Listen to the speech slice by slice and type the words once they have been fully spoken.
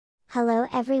Hello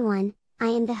everyone, I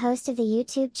am the host of the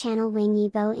YouTube channel Wang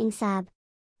YIBO ENGSUB.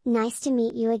 Nice to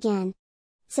meet you again.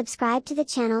 Subscribe to the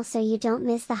channel so you don't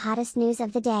miss the hottest news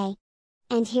of the day.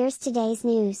 And here's today's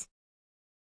news.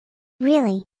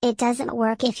 Really, it doesn't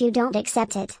work if you don't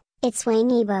accept it. It's Wang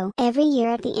YIBO. Every year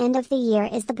at the end of the year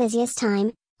is the busiest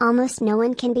time, almost no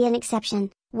one can be an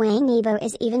exception. Wang YIBO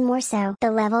is even more so. The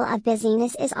level of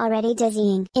busyness is already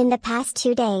dizzying. In the past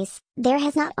 2 days, there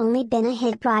has not only been a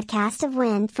hit broadcast of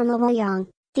Wind from Luoyang,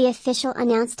 the official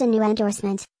announced a new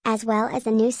endorsement, as well as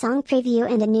a new song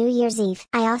preview and a New Year's Eve.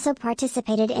 I also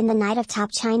participated in the Night of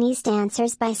Top Chinese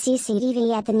Dancers by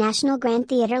CCTV at the National Grand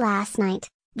Theatre last night.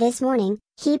 This morning,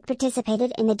 he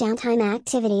participated in the downtime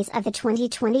activities of the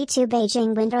 2022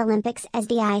 Beijing Winter Olympics as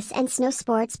the ice and snow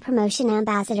sports promotion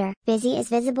ambassador. Busy is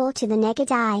visible to the naked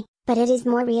eye, but it is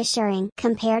more reassuring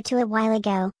compared to a while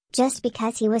ago. Just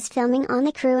because he was filming on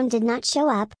the crew and did not show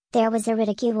up, there was a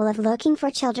ridicule of looking for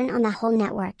children on the whole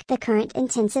network. The current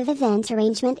intensive event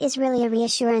arrangement is really a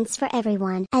reassurance for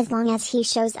everyone. As long as he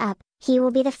shows up, he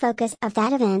will be the focus of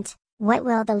that event. What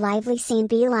will the lively scene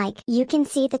be like? You can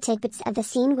see the tidbits of the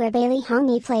scene where Baili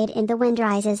Hongyi played in the Wind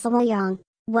Rises Luoyang.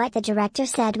 What the director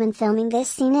said when filming this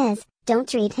scene is, don't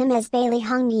treat him as Baili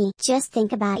Hongyi. Just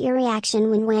think about your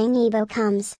reaction when Wang YIBO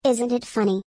comes. Isn't it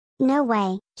funny? No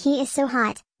way, he is so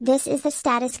hot, this is the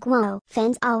status quo.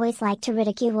 Fans always like to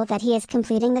ridicule that he is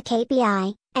completing the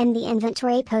KPI, and the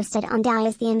inventory posted on Dow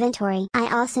is the inventory.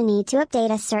 I also need to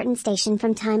update a certain station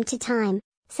from time to time.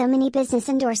 So many business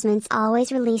endorsements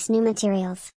always release new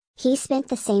materials. He spent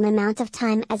the same amount of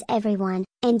time as everyone,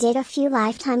 and did a few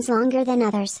lifetimes longer than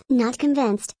others. Not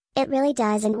convinced, it really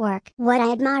doesn't work. What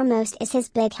I admire most is his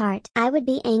big heart. I would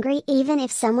be angry even if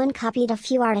someone copied a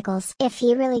few articles. If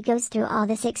he really goes through all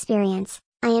this experience,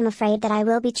 I am afraid that I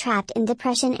will be trapped in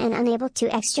depression and unable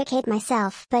to extricate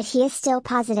myself. But he is still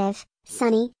positive,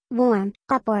 sunny, warm,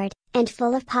 upward, and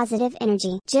full of positive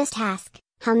energy. Just ask,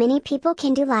 how many people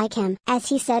can do like him? As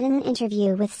he said in an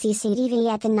interview with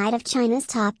CCTV at the Night of China's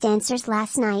Top Dancers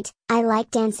last night, I like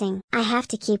dancing. I have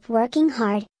to keep working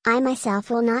hard. I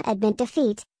myself will not admit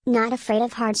defeat, not afraid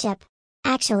of hardship.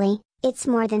 Actually, it's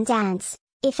more than dance.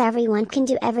 If everyone can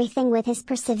do everything with his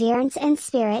perseverance and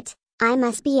spirit, I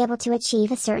must be able to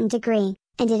achieve a certain degree,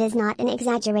 and it is not an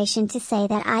exaggeration to say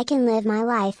that I can live my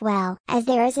life well. As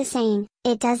there is a saying,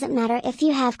 it doesn't matter if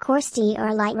you have coarse tea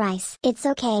or light rice. It's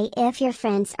okay if your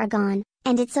friends are gone,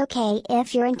 and it's okay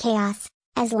if you're in chaos.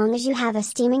 As long as you have a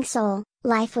steaming soul,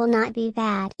 life will not be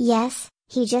bad. Yes,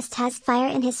 he just has fire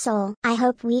in his soul. I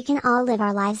hope we can all live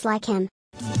our lives like him.